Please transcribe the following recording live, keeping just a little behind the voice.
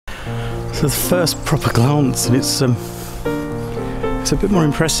So the first proper glance, and it's a bit more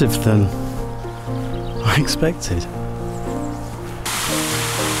impressive than I expected.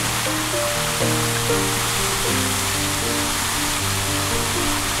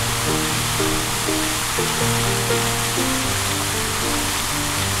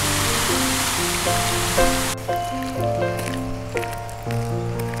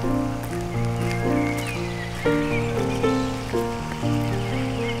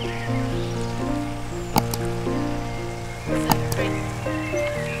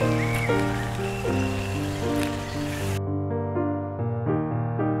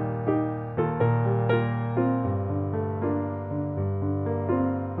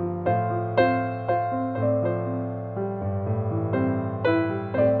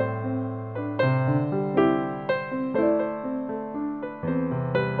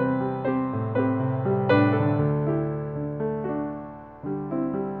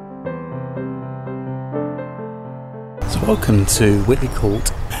 Welcome to Witley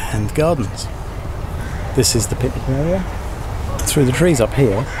Court and Gardens. This is the picnic area. Through the trees up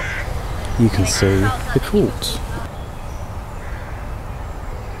here, you can see the court.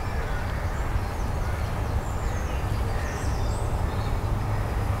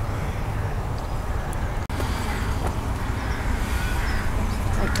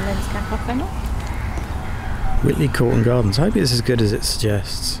 Take the lens cap off, Emma. Witley Court and Gardens. I hope it's as good as it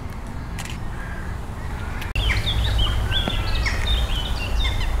suggests.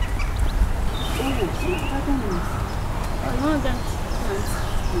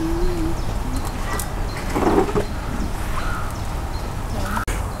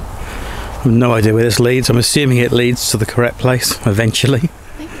 I have no idea where this leads. I'm assuming it leads to the correct place eventually. I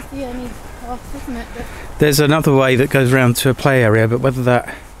think it's the only path, isn't it? There's another way that goes round to a play area, but whether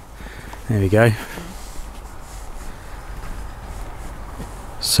that... There we go.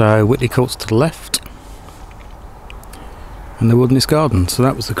 So Witley Court's to the left. And the Wilderness Garden. So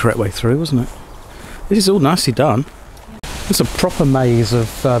that was the correct way through, wasn't it? This is all nicely done. It's a proper maze of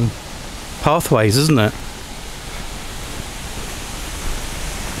pathways, isn't it?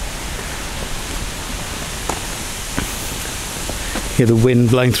 Hear the wind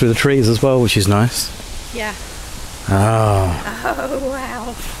blowing through the trees as well, which is nice. Yeah. Oh. Oh,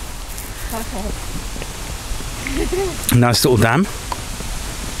 wow. Okay. Nice little dam.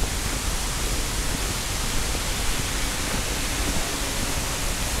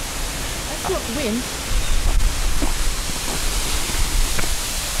 That's not the wind.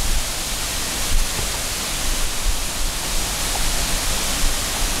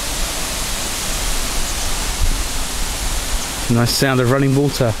 Nice sound of running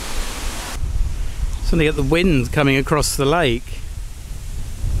water. Suddenly get the wind coming across the lake.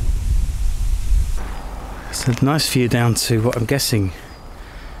 It's a nice view down to what I'm guessing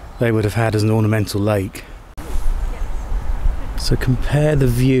they would have had as an ornamental lake. So compare the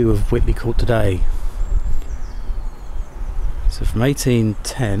view of Witley Court today. So from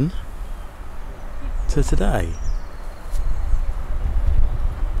 1810 to today.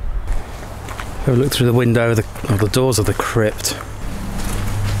 Have a look through the window of the doors of the crypt.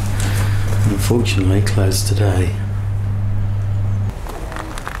 Unfortunately closed today.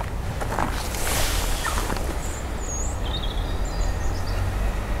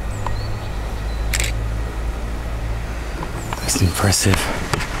 That's impressive.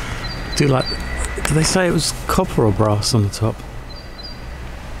 Do they say it was copper or brass on the top?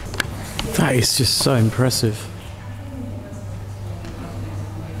 That is just so impressive.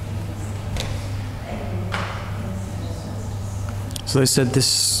 So they said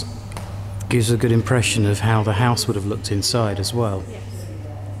this gives a good impression of how the house would have looked inside as well.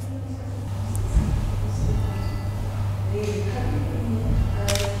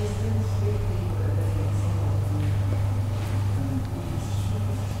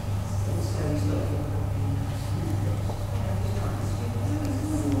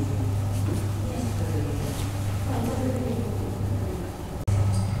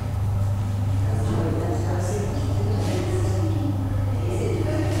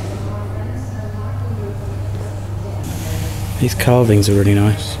 These carvings are really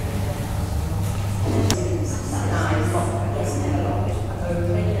nice.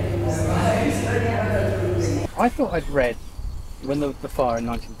 I thought I'd read, when the fire in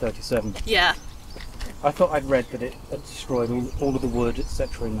 1937, Yeah. I thought I'd read that it had destroyed all of the wood,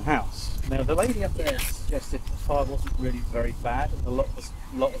 etc. in the house. Now the lady up there suggested the fire wasn't really very bad, and a lot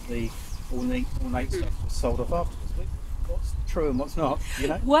of the ornate stuff was sold off afterwards. What's true and what's not, you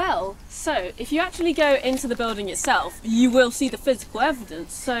know? Well, so if you actually go into the building itself, you will see the physical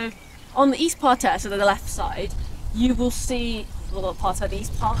evidence. So on the east parterre, so the left side, you will see well, part of the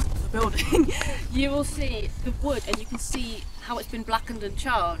east part of the building, you will see the wood, and you can see how it's been blackened and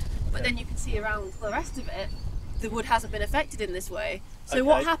charred. But then you can see around the rest of it, the wood hasn't been affected in this way. So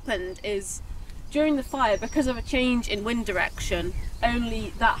what happened is, during the fire, because of a change in wind direction,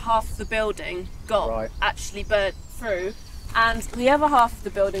 only that half of the building got actually burnt through, and the other half of the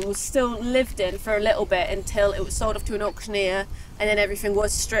building was still lived in for a little bit until it was sold off to an auctioneer, and then everything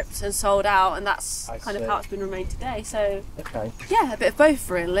was stripped and sold out, and that's kind of how it's been remained today. So yeah, a bit of both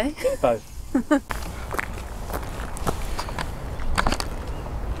really. A bit of both.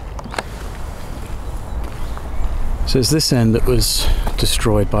 So it's this end that was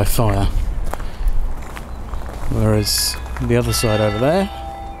destroyed by fire, whereas the other side over there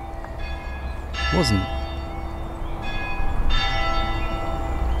wasn't.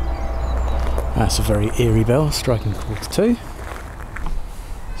 That's a very eerie bell, striking 2:15.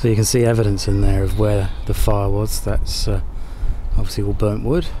 So you can see evidence in there of where the fire was. That's obviously all burnt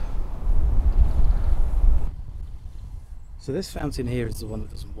wood. So this fountain here is the one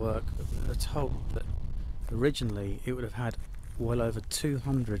that doesn't work. We're told that originally it would have had well over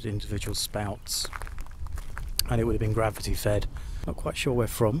 200 individual spouts, and it would have been gravity fed. Not quite sure where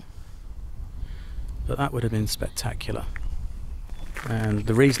from, but that would have been spectacular. And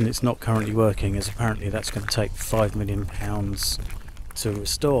the reason it's not currently working is apparently that's going to take £5 million to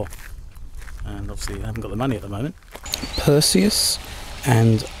restore, and obviously they haven't got the money at the moment. Perseus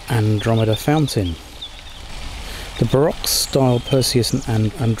and Andromeda Fountain. The Baroque style Perseus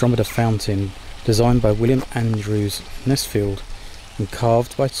and Andromeda Fountain, designed by William Andrews Nesfield and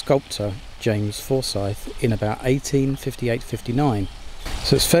carved by sculptor James Forsyth in about 1858-59.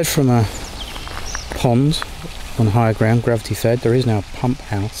 So it's fed from a pond on higher ground, gravity fed. There is now a pump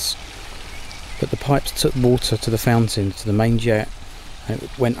house, but the pipes took water to the fountain, to the main jet, and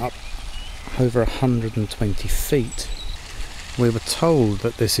it went up over 120 feet. We were told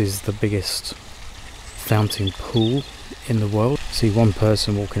that this is the biggest fountain pool in the world. See one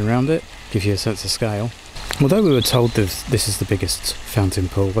person walking around it, gives you a sense of scale. Although we were told this is the biggest fountain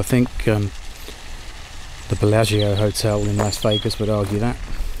pool, I think the Bellagio Hotel in Las Vegas would argue that.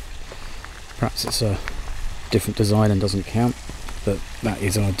 Perhaps it's a different design and doesn't count, but that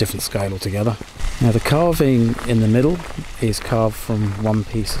is on a different scale altogether. Now the carving in the middle is carved from one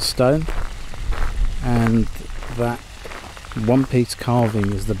piece of stone, and that one piece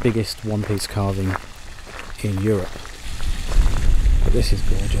carving is the biggest one piece carving in Europe. But this is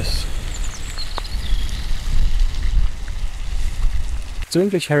gorgeous. So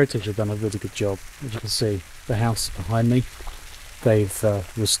English Heritage have done a really good job. As you can see, the house behind me, they've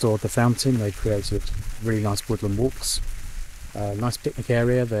restored the fountain. They've created really nice woodland walks, nice picnic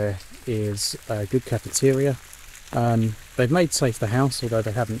area. There is a good cafeteria. They've made safe the house, although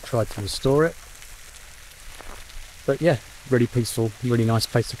they haven't tried to restore it. But yeah, really peaceful, really nice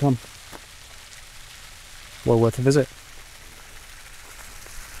place to come. Well worth a visit.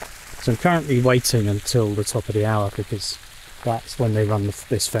 So I'm currently waiting until the top of the hour because that's when they run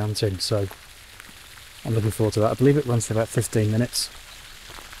this fountain, so I'm looking forward to that. I believe it runs for about 15 minutes.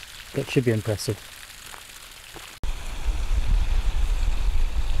 That should be impressive.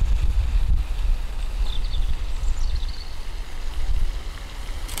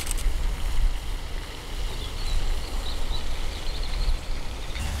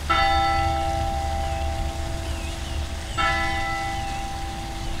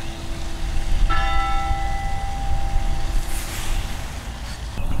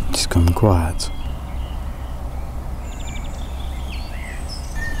 It's gone quiet.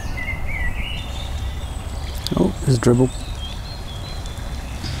 Oh, there's a dribble.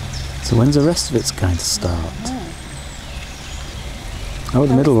 So when's the rest of it's going to start? Oh,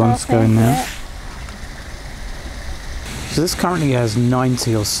 the middle one's going now. So this currently has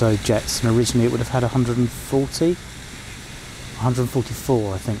 90 or so jets, and originally it would have had 140,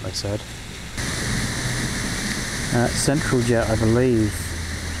 144 I think they said. Central jet, I believe,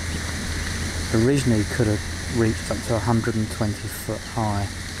 originally could have reached up to 120 foot high.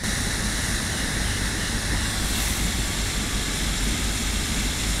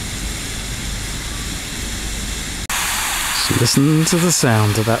 So listen to the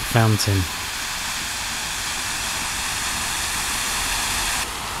sound of that fountain.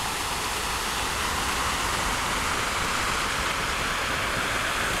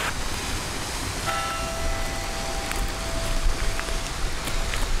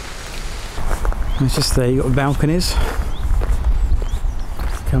 It's just there, you've got the balconies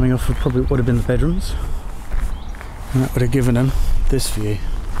coming off of probably what would have been the bedrooms, and that would have given them this view.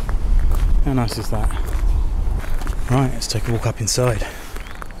 How nice is that? Right, let's take a walk up inside.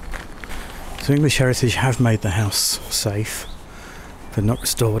 So English Heritage have made the house safe. but not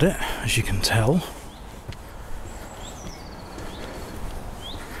restored it, as you can tell.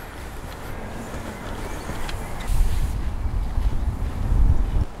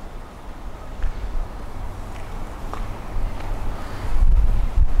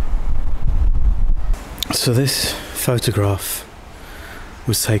 So this photograph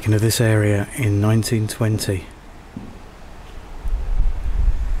was taken of this area in 1920.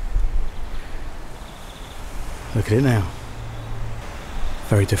 Look at it now.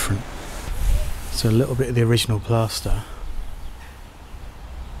 Very different. So a little bit of the original plaster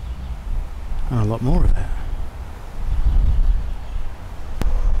and a lot more of it.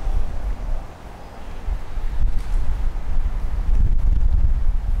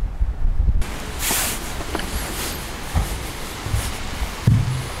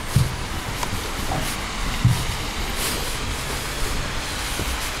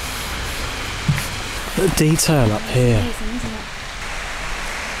 The detail up here. Amazing, isn't it?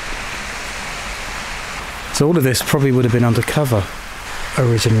 So all of this probably would have been undercover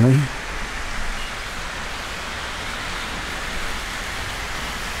originally.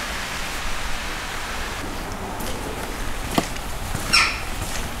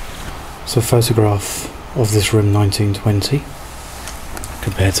 So a photograph of this room 1920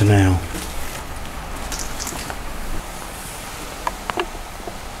 compared to now.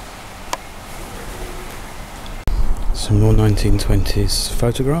 Some more 1920s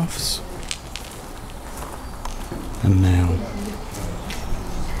photographs, and now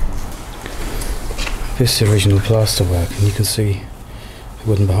this is the original plasterwork, and you can see the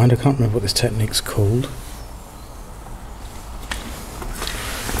wooden behind. I can't remember what this technique's called.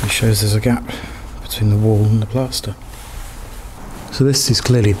 It shows there's a gap between the wall and the plaster. So this is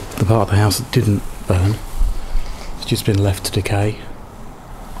clearly the part of the house that didn't burn. It's just been left to decay.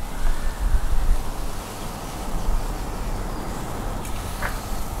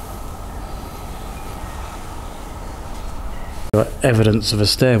 Got evidence of a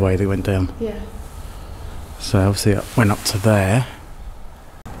stairway that went down. Yeah. So obviously it went up to there.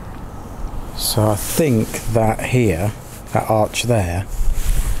 So I think that here, that arch there,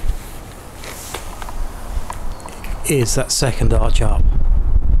 is that second arch up.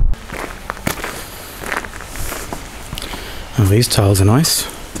 Oh, these tiles are nice.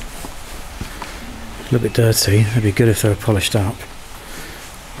 A little bit dirty. They'd be good if they were polished up.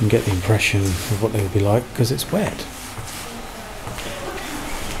 And get the impression of what they would be like, because it's wet.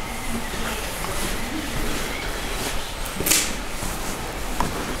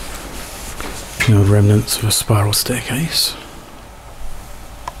 The old remnants of a spiral staircase.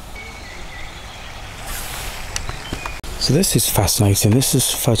 So this is fascinating. This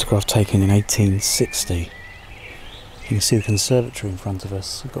is a photograph taken in 1860. You can see the conservatory in front of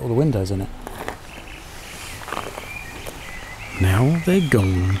us. We've got all the windows in it. Now they're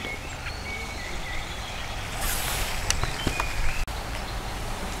gone.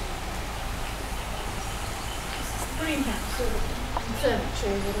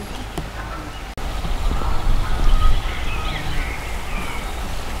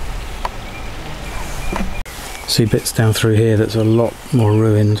 See bits down through here that's a lot more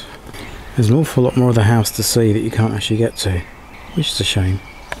ruined. There's an awful lot more of the house to see that you can't actually get to, which is a shame.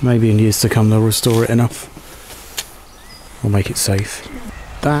 Maybe in years to come they'll restore it enough or make it safe.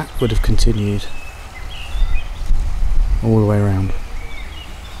 That would have continued all the way around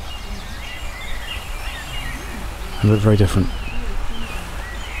and looked very different.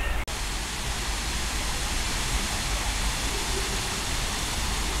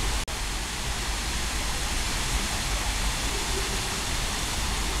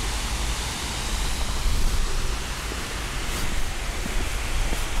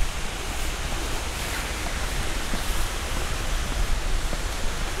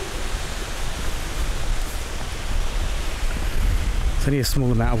 It's only a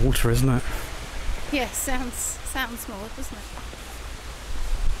small amount of water, isn't it? Yeah, sounds small, doesn't it?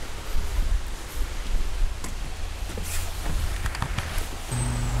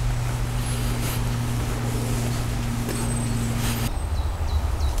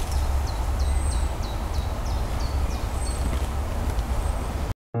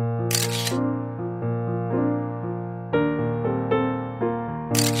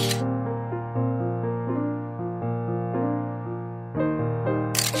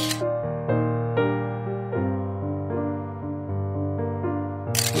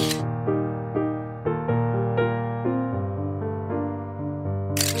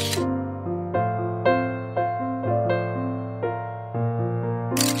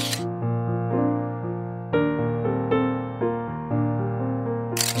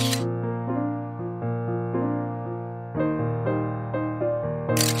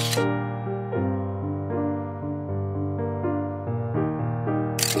 much.